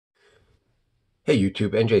Hey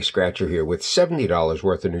YouTube, NJ Scratcher here with $70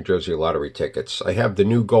 worth of New Jersey Lottery tickets. I have the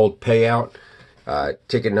new gold payout,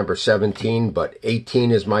 ticket number 17, but 18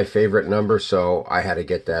 is my favorite number, so I had to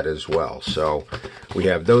get that as well. So we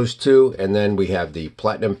have those two, and then we have the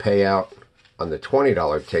platinum payout on the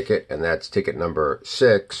 $20 ticket, and that's ticket number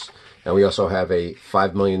 6. And we also have a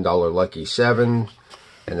 $5 million Lucky 7,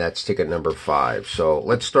 and that's ticket number 5. So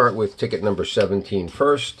let's start with ticket number 17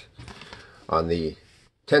 first on the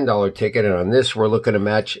 $10 ticket, and on this we're looking to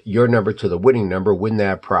match your number to the winning number, win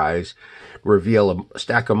that prize, reveal a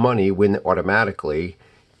stack of money, win automatically,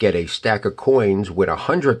 get a stack of coins, win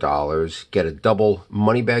 $100, get a double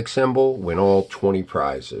money bag symbol, win all 20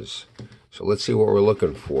 prizes. So let's see what we're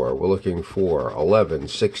looking for. We're looking for 11,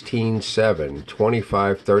 16, 7,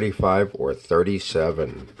 25, 35, or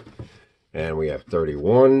 37. And we have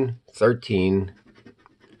 31, 13,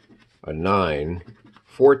 a 9,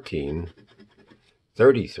 14,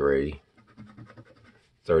 33,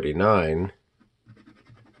 39,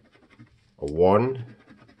 a 1,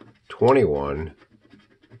 21,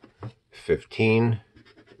 15,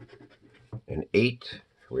 an 8.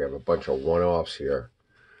 We have a bunch of one-offs here.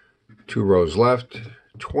 2 rows left.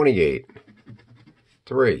 28,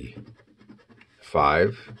 3,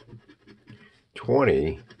 5,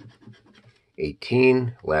 20,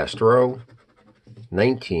 18, last row,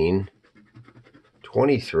 19,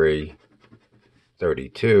 23,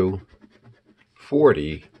 32,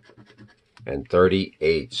 40, and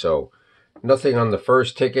 38. So nothing on the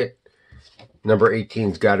first ticket. Number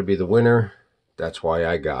 18's got to be the winner. That's why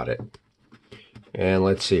I got it. And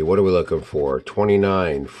let's see, what are we looking for?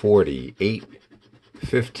 29, 40, 8,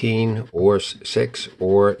 15, or 6,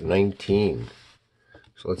 or 19.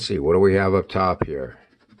 So let's see, what do we have up top here?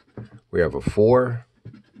 We have a 4,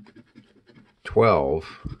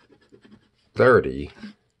 12, 30,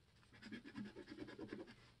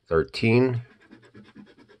 13,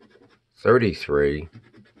 33,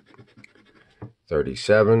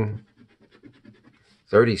 37,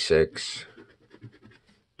 36,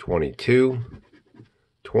 22,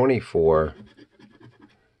 24,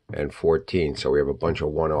 and 14. So we have a bunch of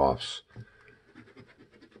one-offs.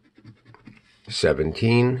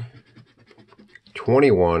 17,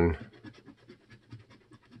 21,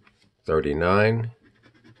 39,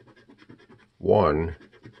 1,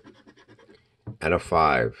 and a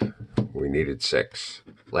 5. We needed 6.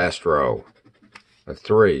 Last row, a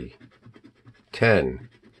 3, 10,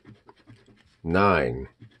 9,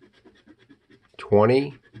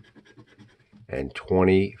 20, and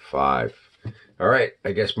 25. All right,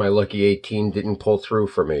 I guess my lucky 18 didn't pull through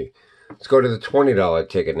for me. Let's go to the $20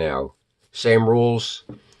 ticket now. Same rules.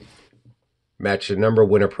 Match the number,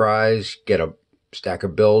 win a prize, get a stack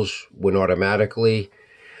of bills, win automatically.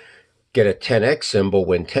 Get a 10x symbol,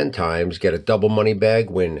 win 10 times. Get a double money bag,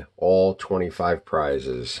 win all 25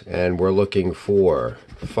 prizes. And we're looking for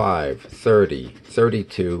 5, 30,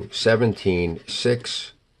 32, 17,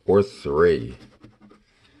 6, or 3.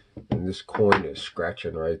 And this coin is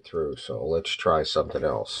scratching right through, so let's try something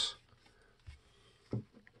else.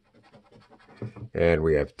 And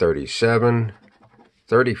we have 37,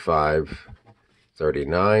 35,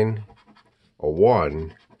 39, a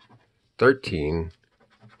 1, 13,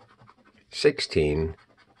 16,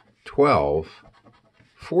 12,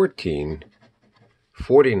 14,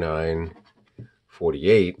 49,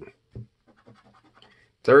 48,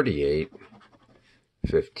 38,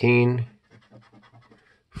 15,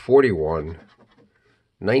 41,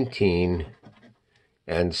 19,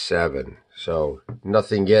 and 7. So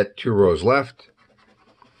nothing yet. 2 rows left.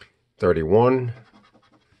 31,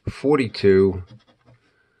 42,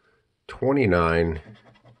 29,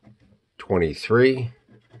 23,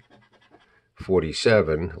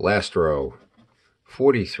 47, last row,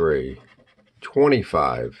 43,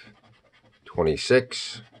 25,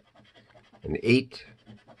 26, an 8,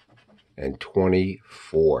 and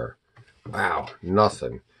 24. Wow,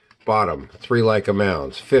 nothing. Bottom, 3 like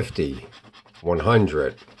amounts, 50,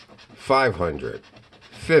 100, 500,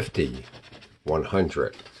 50,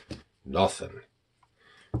 100. Nothing.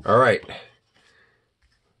 All right.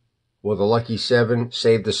 Will the lucky 7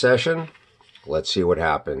 save the session? Let's see what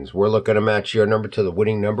happens. We're looking to match your number to the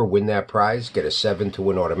winning number, win that prize, get a 7 to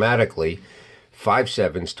win automatically, 5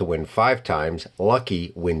 7s to win 5 times,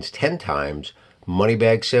 lucky wins 10 times, money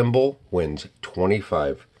bag symbol wins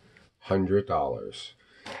 $2,500.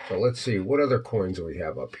 So let's see, what other coins do we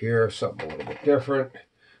have up here? Something a little bit different.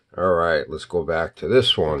 All right, let's go back to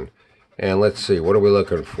this one. And let's see, what are we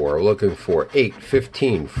looking for? We're looking for 8,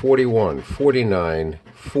 15, 41, 49,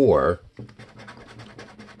 4,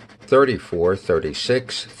 34,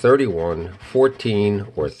 36, 31, 14,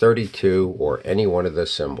 or 32, or any one of the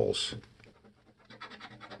symbols.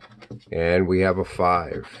 And we have a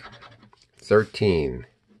 5. 13.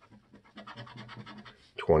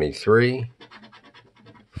 23.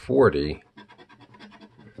 40.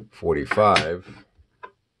 45.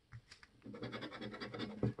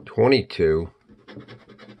 22.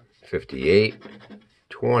 58.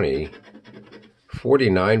 20.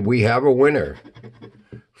 49. We have a winner.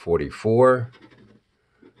 44.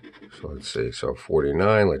 So let's see. So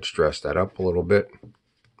 49. Let's dress that up a little bit.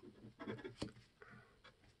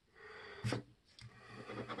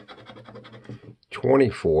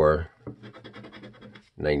 24.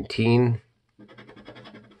 19.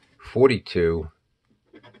 42.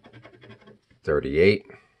 38.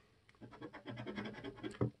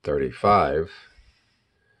 35.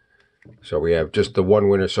 So we have just the one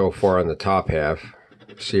winner so far on the top half.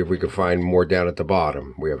 See if we can find more down at the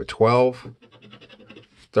bottom. We have a 12,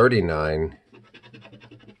 39,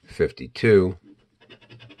 52,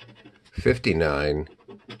 59,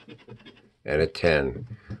 and a 10.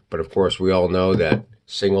 But of course, we all know that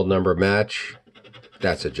single number match,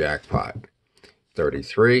 that's a jackpot.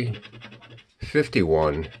 33,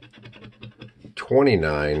 51,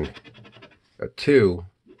 29, a 2,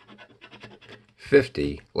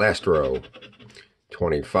 50, last row,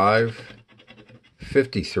 25,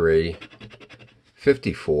 53,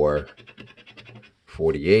 54,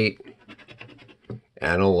 48,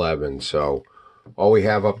 and 11. So all we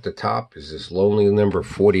have up the top is this lonely number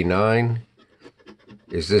 49.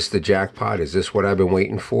 Is this the jackpot? Is this what I've been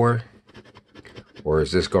waiting for? Or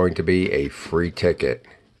is this going to be a free ticket?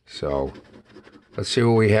 So let's see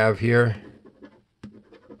what we have here.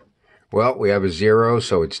 Well, we have a 0,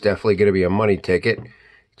 so it's definitely going to be a money ticket.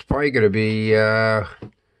 It's probably going to be,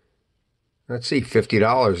 let's see,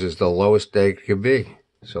 $50 is the lowest they could be.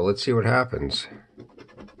 So let's see what happens.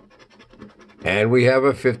 And we have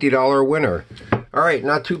a $50 winner. All right,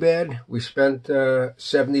 not too bad. We spent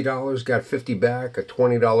 $70, got $50 back, a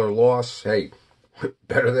 $20 loss. Hey,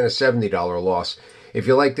 better than a $70 loss. If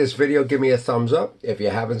you like this video, give me a thumbs up. If you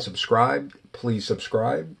haven't subscribed, please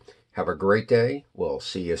subscribe. Have a great day. We'll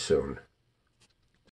see you soon.